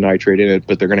potassium nitrate in it,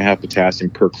 but they're going to have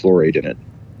potassium perchlorate in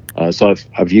it. So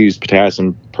I've used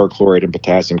potassium perchlorate and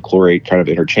potassium chlorate kind of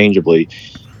interchangeably.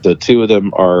 The two of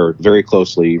them are very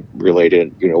closely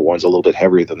related. One's a little bit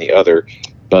heavier than the other,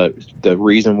 but the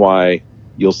reason why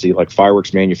you'll see like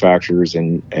fireworks manufacturers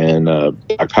and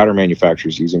black powder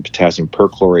manufacturers using potassium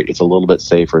perchlorate, it's a little bit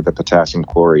safer than potassium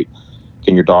chlorate.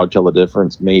 Can your dog tell the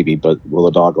difference? Maybe, but will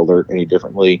the dog alert any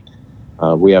differently?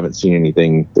 We haven't seen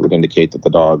anything that would indicate that the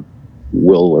dog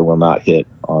will or will not hit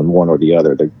on one or the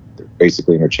other. They're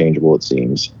basically interchangeable, it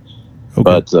seems. Okay.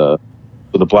 But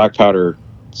for the black powder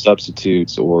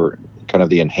substitutes, or kind of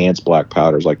the enhanced black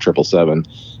powders like 777,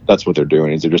 that's what they're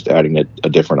doing, is they're just adding a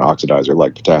different oxidizer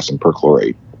like potassium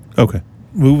perchlorate. Okay.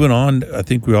 Moving on, I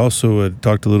think we also had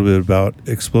talked a little bit about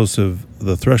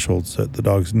the thresholds that the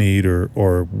dogs need,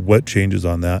 or what changes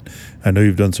on that. I know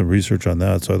you've done some research on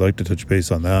that, so I'd like to touch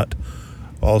base on that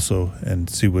also and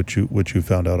see what you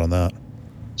found out on that.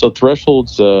 So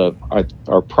thresholds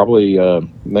are probably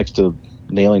next to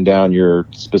nailing down your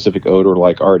specific odor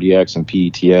like RDX and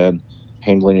PETN,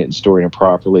 handling it and storing it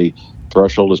properly.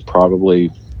 Threshold is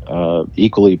probably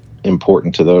equally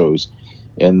important to those,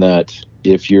 in that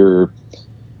if you're,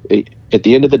 at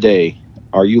the end of the day,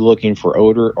 are you looking for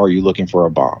odor or are you looking for a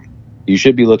bomb? You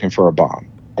should be looking for a bomb.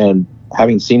 And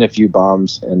having seen a few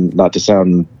bombs, and not to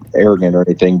sound arrogant or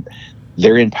anything,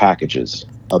 they're in packages.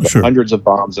 Of the hundreds of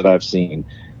bombs that I've seen,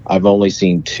 I've only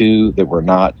seen 2 that were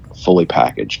not fully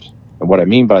packaged. And what I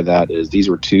mean by that is these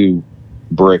were 2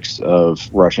 bricks of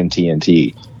Russian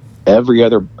TNT. Every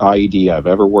other IED I've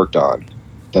ever worked on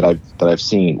that I've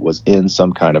seen was in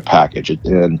some kind of package.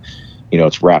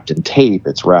 It's wrapped in tape.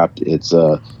 It's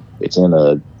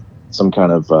in some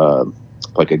kind of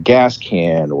like a gas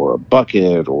can or a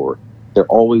bucket, or they're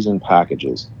always in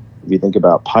packages. If you think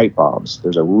about pipe bombs,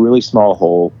 there's a really small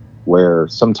hole where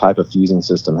some type of fusing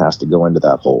system has to go into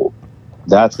that hole.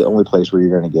 That's the only place where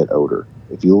you're going to get odor.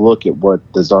 If you look at what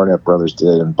the Zarnett brothers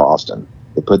did in Boston,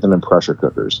 they put them in pressure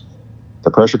cookers.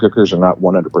 The pressure cookers are not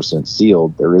 100%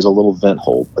 sealed. There is a little vent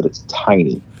hole, but it's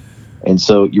tiny. And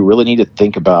so you really need to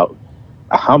think about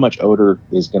how much odor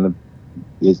is an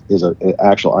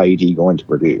actual IED going to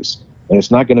produce. And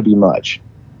it's not going to be much,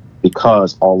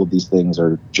 because all of these things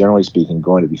are, generally speaking,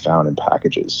 going to be found in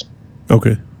packages.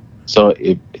 Okay. So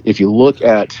if you look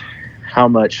at how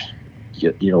much,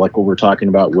 like what we're talking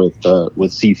about with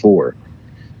C4,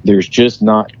 there's just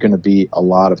not going to be a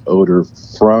lot of odor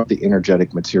from the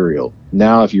energetic material.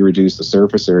 Now, if you reduce the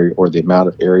surface area or the amount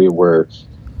of area where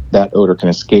that odor can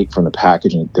escape from the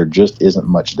packaging, there just isn't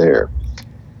much there.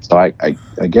 So I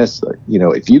guess,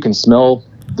 if you can smell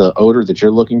the odor that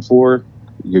you're looking for,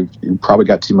 you probably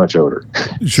got too much odor.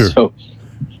 Sure. So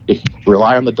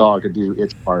rely on the dog to do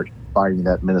its part, finding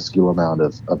that minuscule amount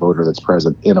of odor that's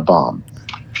present in a bomb.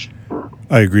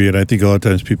 I agree. And I think a lot of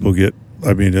times people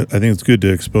I think it's good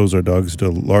to expose our dogs to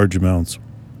large amounts.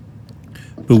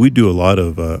 But I do a lot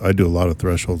of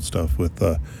threshold stuff with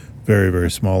very,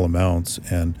 very small amounts.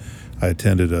 And I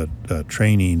attended a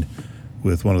training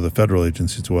with one of the federal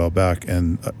agencies a while back,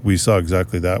 and we saw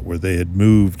exactly that, where they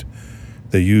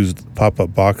used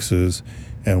pop-up boxes,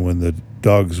 and when the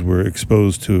dogs were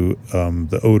exposed to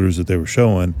the odors that they were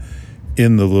showing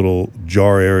in the little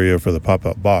jar area for the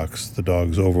pop-up box, the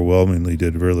dogs overwhelmingly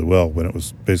did really well when it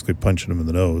was basically punching them in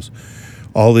the nose.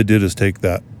 All they did is take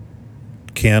that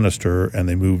canister and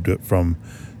they moved it from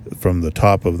the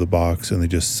top of the box, and they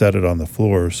just set it on the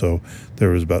floor, so there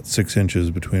was about 6 inches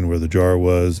between where the jar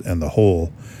was and the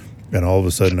hole. And all of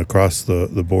a sudden, across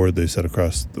the board, they said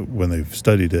when they've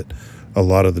studied it, a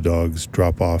lot of the dogs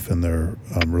drop off in their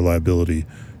reliability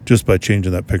just by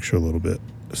changing that picture a little bit.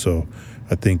 So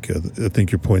I think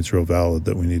your point's real valid,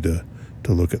 that we need to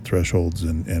look at thresholds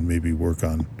and maybe work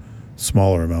on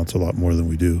smaller amounts a lot more than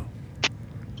we do.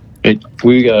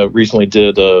 We recently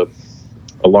did a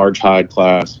large hide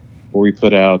class where we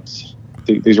put out,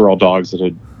 these are all dogs that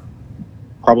had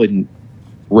probably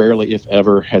rarely, if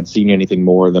ever, had seen anything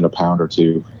more than a pound or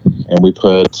two. And we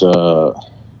put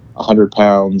 100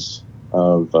 pounds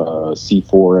of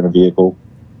C4 in a vehicle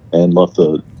and left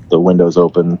the windows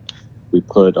open. We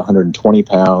put 120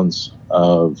 pounds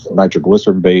of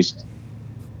nitroglycerin-based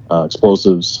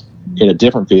explosives in a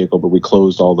different vehicle, but we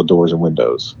closed all the doors and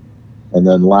windows. And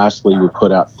then lastly, we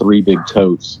put out 3 big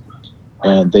totes,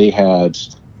 and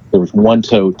there was one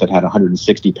tote that had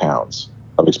 160 pounds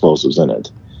of explosives in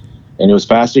it. And it was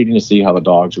fascinating to see how the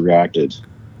dogs reacted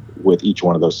with each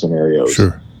one of those scenarios.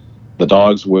 Sure. The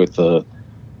dogs the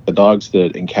dogs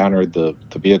that encountered the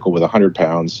vehicle with 100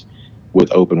 pounds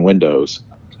with open windows,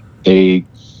 it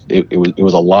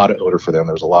was a lot of odor for them.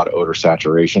 There was a lot of odor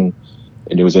saturation,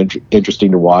 and it was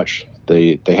interesting to watch.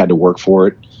 They had to work for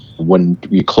it. When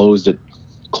we closed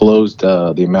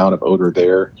the amount of odor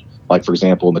there, like for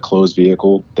example, in the closed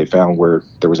vehicle, they found where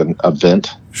there was a vent.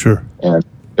 Sure. And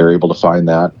they're able to find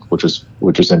that, which is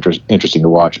interesting to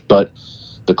watch. But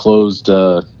the closed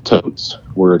totes,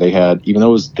 where they had, even though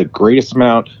it was the greatest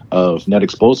amount of net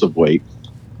explosive weight,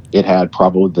 it had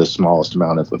probably the smallest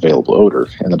amount of available odor,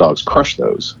 and the dogs crushed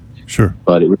those. Sure.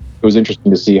 But it was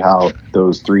interesting to see how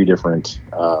those 3 different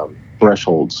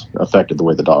thresholds affected the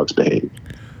way the dogs behaved.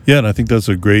 Yeah, and I think that's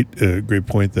a great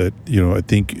point. That I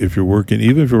think if you're working,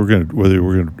 whether you're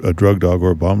working a drug dog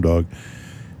or a bomb dog,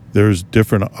 there's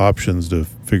different options to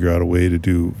figure out a way to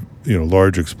do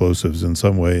large explosives in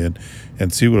some way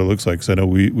and see what it looks like. Because I know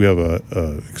we have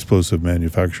a explosive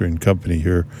manufacturing company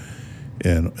here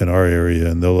in our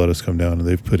area, and they'll let us come down, and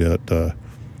they've put out a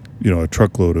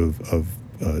truckload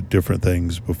of different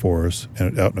things before us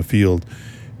and out in the field.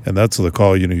 And that's the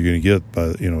call you're going to get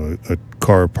by a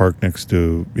car parked next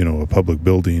to a public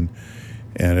building.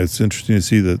 And it's interesting to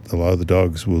see that a lot of the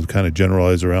dogs will kind of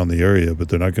generalize around the area, but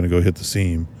they're not going to go hit the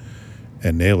seam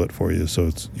and nail it for you.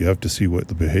 So you have to see what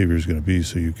the behavior is going to be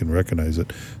so you can recognize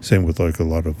it. Same with like a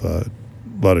lot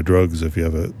of drugs. If you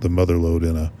have the mother load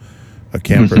in a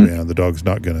camper van, the dog's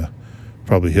not going to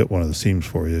probably hit one of the seams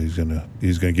for you. He's going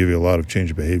to give you a lot of change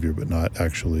of behavior, but not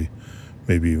actually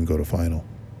maybe even go to final.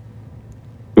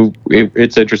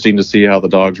 It's interesting to see how the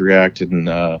dogs react, and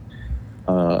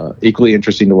equally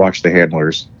interesting to watch the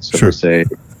handlers. So sure. To say,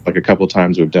 like a couple of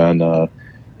times we've done,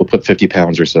 we'll put 50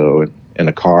 pounds or so in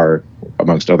a car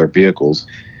amongst other vehicles,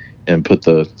 and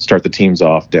start the teams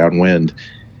off downwind,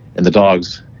 and the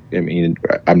dogs. I mean,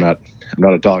 I'm not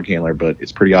a dog handler, but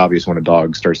it's pretty obvious when a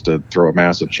dog starts to throw a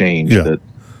massive change that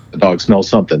the dog smells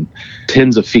something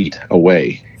tens of feet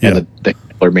away, and the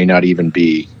handler may not even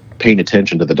be paying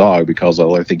attention to the dog because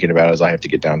all they're thinking about is I have to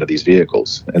get down to these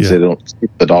vehicles, and so they don't see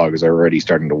the dog is already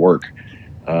starting to work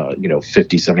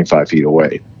 50, 75 feet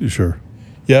away. Sure.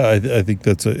 Yeah, I think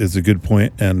it's a good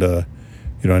point. And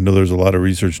I know there's a lot of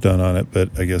research done on it, but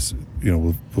I guess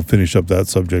we'll finish up that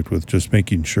subject with just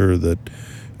making sure that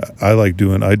I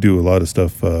do a lot of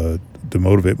stuff to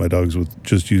motivate my dogs with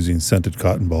just using scented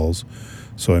cotton balls.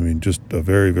 So I mean, just a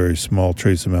very, very small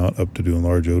trace amount up to doing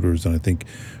large odors. And I think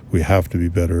we have to be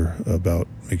better about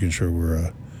making sure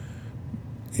we're,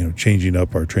 changing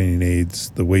up our training aids,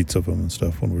 the weights of them and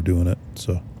stuff when we're doing it.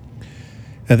 So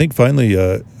I think finally, we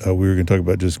were going to talk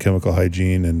about just chemical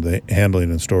hygiene and the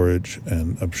handling and storage,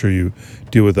 and I'm sure you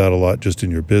deal with that a lot just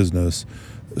in your business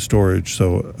storage.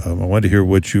 So I wanted to hear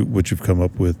what you've come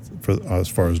up with for as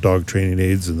far as dog training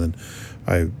aids, and then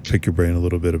I pick your brain a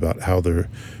little bit about how they're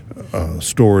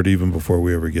stored even before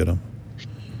we ever get them.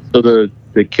 So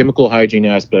the chemical hygiene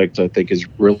aspect, I think, is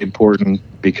really important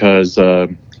because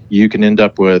you can end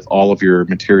up with all of your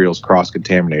materials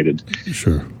cross-contaminated.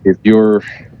 Sure. If your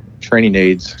training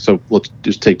aids, so let's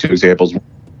just take 2 examples,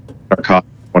 narcotics,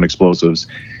 one explosives.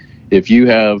 If you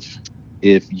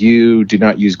do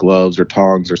not use gloves or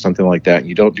tongs or something like that, and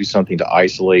you don't do something to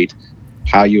isolate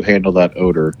how you handle that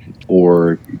odor,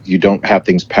 or you don't have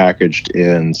things packaged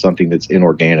in something that's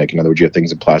inorganic, in other words, you have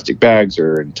things in plastic bags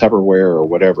or in Tupperware or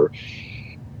whatever,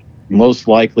 most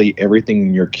likely everything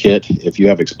in your kit, if you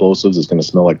have explosives, is going to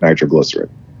smell like nitroglycerin.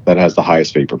 That has the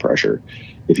highest vapor pressure.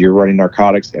 If you're running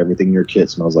narcotics, everything in your kit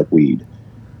smells like weed.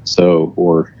 So,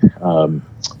 or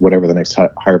whatever the next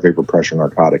higher vapor pressure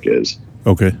narcotic is.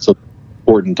 Okay. So it's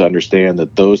important to understand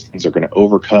that those things are going to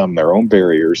overcome their own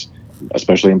barriers,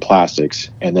 especially in plastics,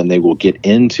 and then they will get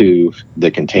into the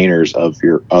containers of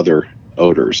your other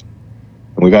odors.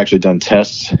 And we've actually done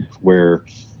tests where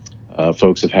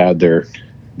folks have had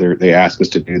they ask us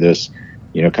to do this,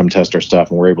 come test our stuff,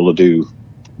 and we're able to do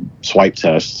swipe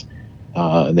tests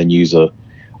and then use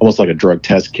almost like a drug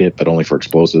test kit, but only for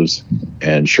explosives.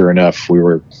 And sure enough, we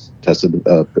were tested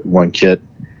one kit,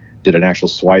 did an actual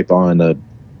swipe on a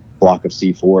block of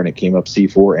C4, and it came up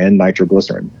C4 and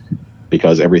nitroglycerin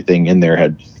because everything in there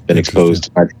had been exposed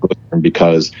to nitroglycerin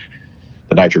because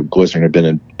the nitroglycerin had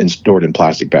been stored in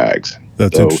plastic bags.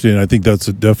 That's interesting. I think that's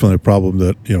definitely a problem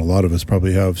that a lot of us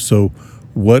probably have. So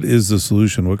what is the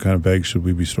solution? What kind of bags should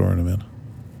we be storing them in?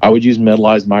 I would use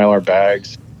metallized Mylar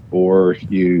bags or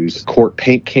use quart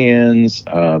paint cans.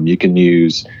 You can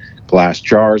use glass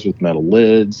jars with metal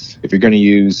lids. If you're going to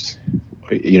use,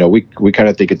 we kind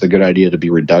of think it's a good idea to be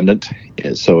redundant.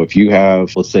 And so if you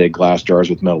have, let's say, glass jars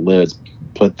with metal lids,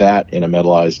 put that in a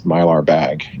metallized Mylar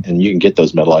bag. And you can get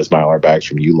those metallized Mylar bags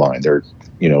from Uline. They're,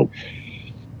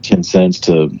 10 cents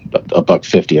to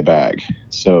 $1.50 a bag.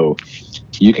 So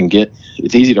you can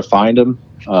it's easy to find them.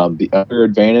 The other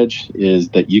advantage is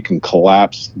that you can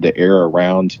collapse the air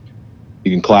around.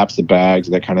 You can collapse the bags,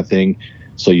 that kind of thing.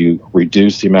 So you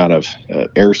reduce the amount of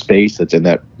airspace that's in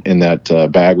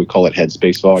that bag. We call it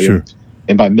headspace volume. Sure.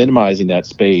 And by minimizing that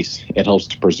space, it helps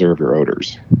to preserve your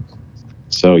odors.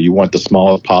 So you want the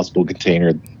smallest possible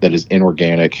container that is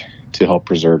inorganic to help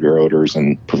preserve your odors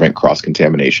and prevent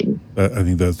cross-contamination. I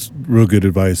think that's real good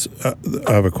advice.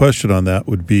 I have a question on that.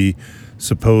 Would be,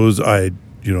 suppose I,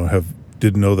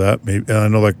 didn't know that. Maybe, and I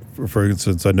know, like for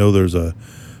instance, I know there's a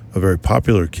very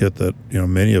popular kit that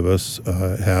many of us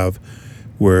have,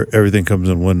 where everything comes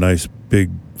in one nice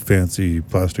big fancy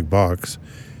plastic box.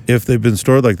 If they've been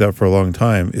stored like that for a long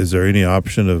time, is there any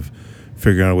option of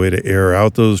figuring out a way to air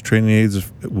out those training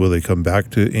aids? Will they come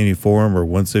back to any form, or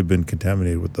once they've been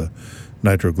contaminated with the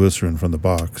nitroglycerin from the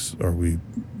box, are we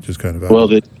just kind of out? Well,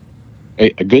 a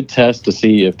good test to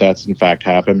see if that's in fact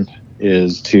happened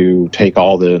is to take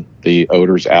all the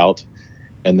odors out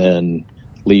and then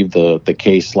leave the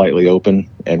case slightly open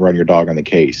and run your dog on the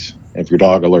case. If your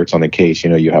dog alerts on the case,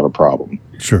 you have a problem.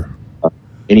 Sure.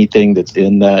 Anything that's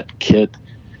in that kit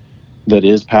that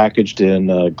is packaged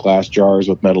in glass jars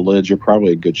with metal lids, you're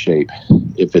probably in good shape.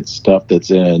 If it's stuff that's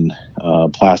in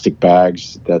plastic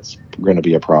bags, that's going to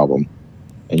be a problem,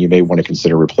 and you may want to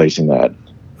consider replacing that.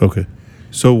 Okay.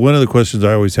 So one of the questions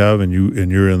I always have, and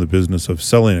you're in the business of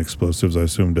selling explosives, I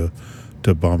assume,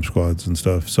 to bomb squads and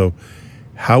stuff. So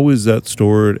how is that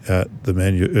stored at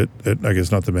I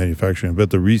guess not the manufacturing,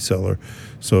 but the reseller?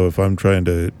 So if I'm trying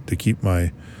to keep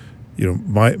my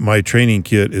my training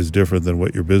kit is different than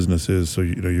what your business is. So,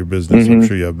 your business, I'm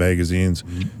sure you have magazines.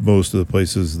 Most of the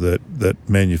places that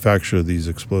manufacture these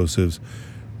explosives,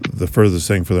 the furthest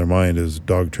thing for their mind is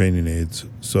dog training aids.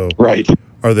 So right.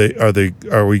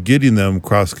 Are we getting them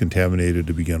cross-contaminated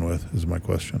to begin with, is my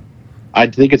question. I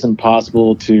think it's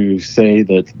impossible to say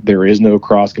that there is no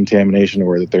cross-contamination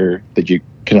or that you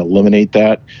can eliminate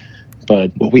that.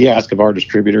 But what we ask of our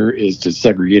distributor is to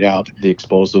segregate out the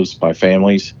explosives by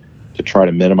families to try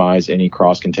to minimize any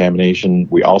cross-contamination.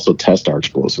 We also test our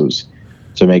explosives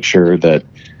to make sure that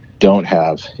don't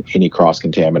have any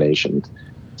cross-contamination.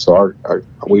 So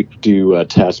we do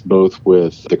test both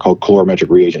with they're called colorimetric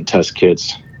reagent test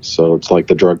kits. So it's like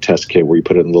the drug test kit where you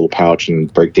put it in a little pouch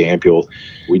and break the ampule.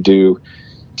 We do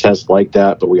tests like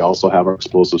that, but we also have our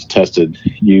explosives tested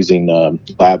using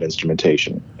lab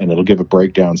instrumentation, and it'll give a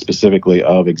breakdown specifically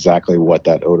of exactly what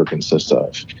that odor consists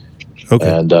of. Okay.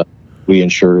 And we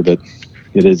ensure that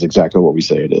it is exactly what we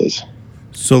say it is.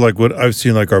 So like what I've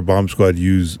seen, like our bomb squad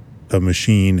use a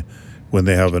machine when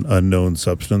they have an unknown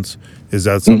substance. Is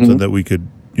that something that we could,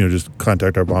 just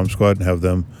contact our bomb squad and have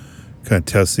them kind of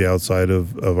test the outside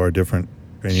of our different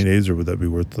training aids, or would that be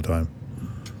worth the time?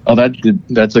 Oh,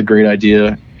 that's a great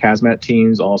idea. Hazmat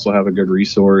teams also have a good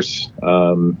resource.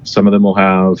 Some of them will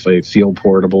have a field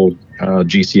portable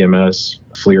GCMS.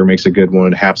 FLIR makes a good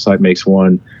one. HAPSITE makes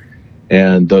one.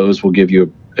 And those will give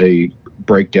you a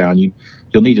breakdown.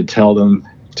 You'll need to tell them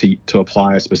to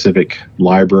apply a specific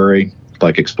library,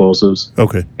 like explosives.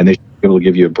 Okay. And they should be able to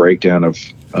give you a breakdown of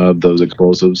those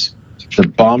explosives. The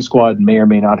bomb squad may or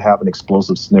may not have an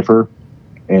explosive sniffer,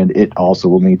 and it also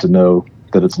will need to know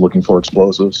that it's looking for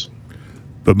explosives.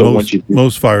 But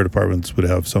most fire departments would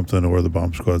have something, or the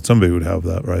bomb squad, somebody would have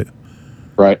that, right?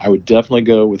 Right. I would definitely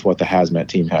go with what the hazmat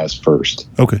team has first.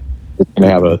 Okay. It's going to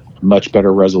have a much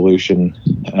better resolution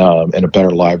and a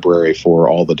better library for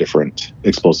all the different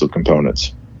explosive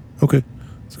components. Okay.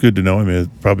 It's good to know. I mean, it's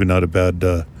probably not a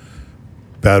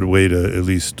bad way to at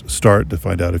least start to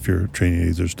find out if your training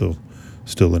aids are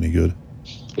still any good.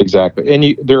 Exactly.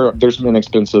 And there's some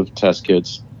inexpensive test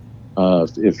kits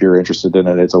if you're interested in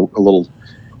it. It's a little,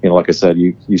 like I said,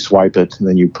 you swipe it and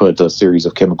then you put a series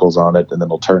of chemicals on it, and then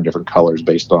it'll turn different colors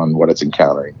based on what it's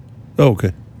encountering. Oh,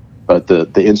 okay. But the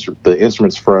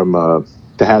instruments from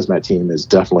the hazmat team is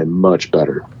definitely much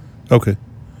better. Okay.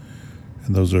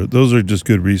 And those are just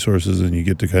good resources, and you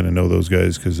get to kind of know those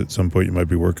guys because at some point you might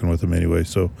be working with them anyway.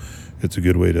 So it's a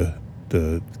good way to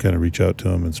kind of reach out to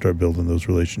them and start building those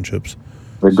relationships.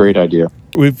 A great idea.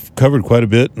 We've covered quite a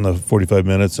bit in the 45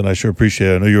 minutes, and I sure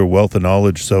appreciate it. I know you're a wealth of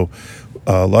knowledge, so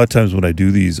a lot of times when I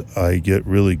do these, I get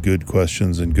really good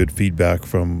questions and good feedback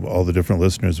from all the different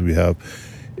listeners we have.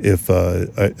 If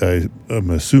I'm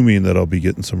assuming that I'll be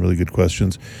getting some really good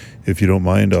questions. If you don't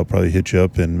mind, I'll probably hit you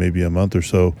up in maybe a month or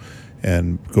so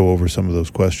and go over some of those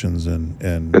questions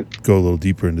and go a little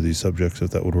deeper into these subjects,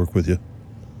 if that would work with you.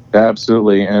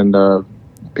 Absolutely. And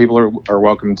people are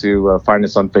welcome to find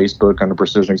us on Facebook under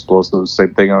Precision Explosives.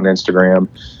 Same thing on Instagram.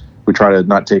 We try to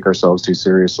not take ourselves too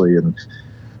seriously and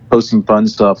post some fun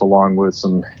stuff along with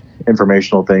some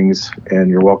informational things. And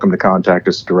you're welcome to contact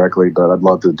us directly, but I'd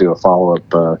love to do a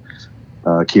follow-up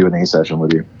Q&A session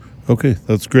with you. Okay,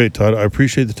 that's great, Todd. I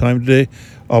appreciate the time today.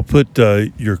 I'll put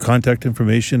your contact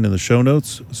information in the show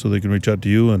notes so they can reach out to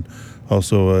you. And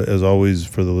also, as always,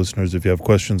 for the listeners, if you have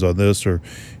questions on this or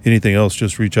anything else,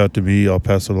 just reach out to me. I'll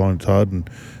pass it along to Todd and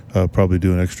probably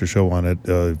do an extra show on it.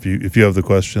 If you have the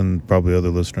question, probably other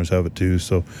listeners have it too.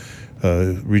 So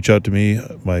reach out to me.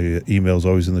 My email is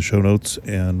always in the show notes,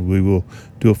 and we will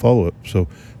do a follow-up. So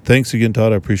thanks again,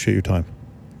 Todd. I appreciate your time.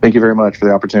 Thank you very much for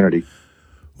the opportunity.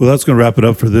 Well, that's going to wrap it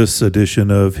up for this edition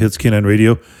of Hits K9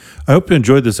 Radio. I hope you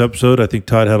enjoyed this episode. I think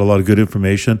Todd had a lot of good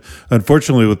information.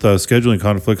 Unfortunately, with scheduling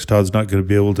conflicts, Todd's not going to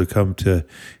be able to come to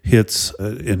Hits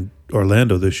in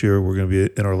Orlando this year. We're going to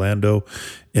be in Orlando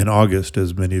in August,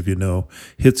 as many of you know.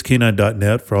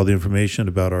 HitsK9.net for all the information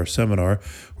about our seminar.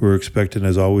 We're expecting,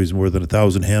 as always, more than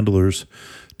 1,000 handlers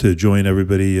to join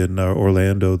everybody in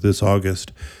Orlando this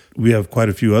August. We have quite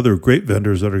a few other great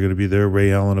vendors that are going to be there. Ray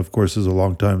Allen, of course, is a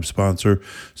longtime sponsor.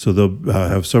 So they'll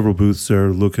have several booths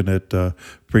there looking at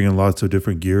bringing lots of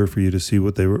different gear for you to see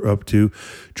what they were up to.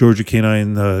 Georgia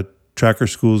Canine Tracker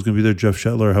School is going to be there. Jeff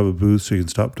Shetler have a booth, so you can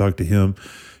stop and talk to him.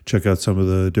 Check out some of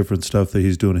the different stuff that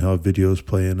he's doing. He'll have videos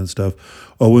playing and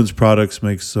stuff. Owens Products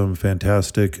makes some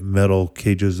fantastic metal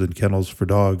cages and kennels for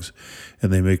dogs,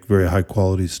 and they make very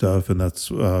high-quality stuff, and that's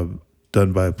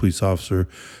done by a police officer.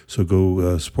 So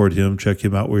go support him, check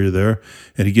him out where you're there.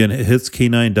 And again,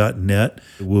 HitsK9.net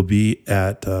will be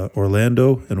at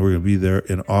Orlando, and we're going to be there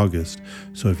in August.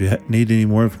 So if you need any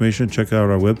more information, check out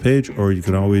our webpage, or you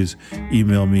can always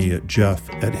email me at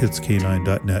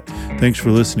jeff@hitsk9.net. Thanks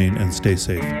for listening, and stay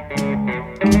safe.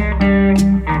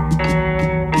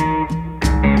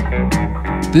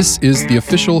 This is the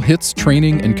official Hits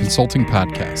Training and Consulting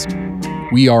Podcast.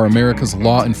 We are America's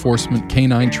law enforcement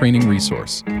canine training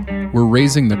resource. We're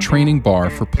raising the training bar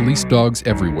for police dogs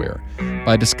everywhere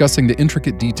by discussing the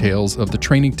intricate details of the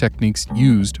training techniques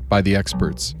used by the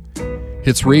experts.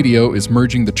 Hits Radio is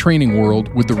merging the training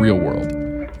world with the real world.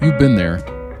 You've been there.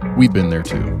 We've been there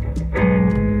too.